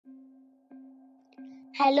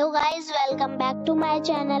Hello guys, welcome back to my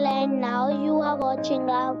channel and now you are watching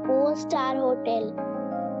a 4-star hotel.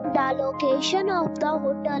 The location of the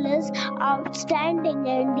hotel is outstanding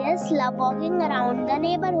and guests love walking around the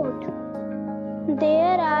neighborhood.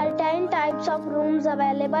 There are 10 types of rooms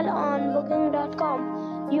available on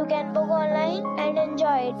booking.com. You can book online and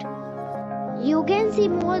enjoy it. You can see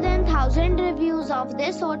more than 1000 reviews of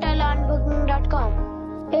this hotel on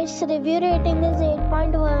booking.com. Its review rating is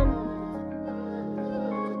 8.1.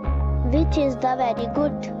 which is the very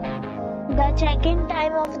good. The check-in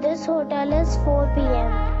time of this hotel is 4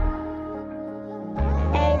 p.m.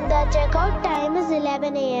 and the check-out time is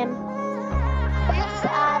 11 a.m. Pets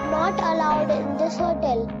are not allowed in this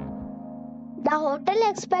hotel. The hotel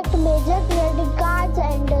accepts major credit cards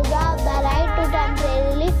and reserves the right to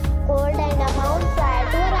temporarily hold an amount prior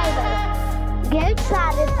to arrival. Guests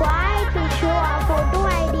are required to show a photo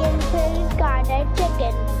ID and credit card at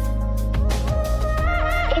check-in.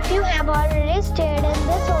 If you have already stayed in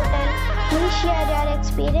this hotel, please share your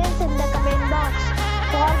experience in the comment box.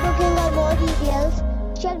 For booking or more details,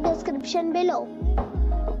 check description below.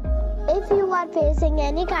 If you are facing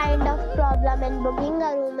any kind of problem in booking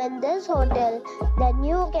a room in this hotel, then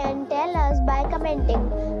you can tell us by commenting.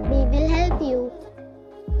 We will help you.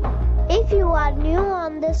 If you are new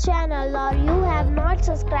on this channel or you have not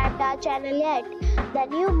subscribed our channel yet,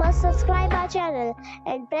 then you must subscribe our channel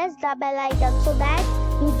and press the bell icon so that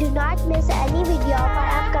you do not miss any video of our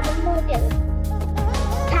upcoming hotel.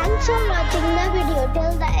 Thanks for watching the video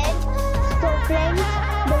till the end. So friends,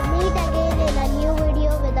 we'll meet again in a new video.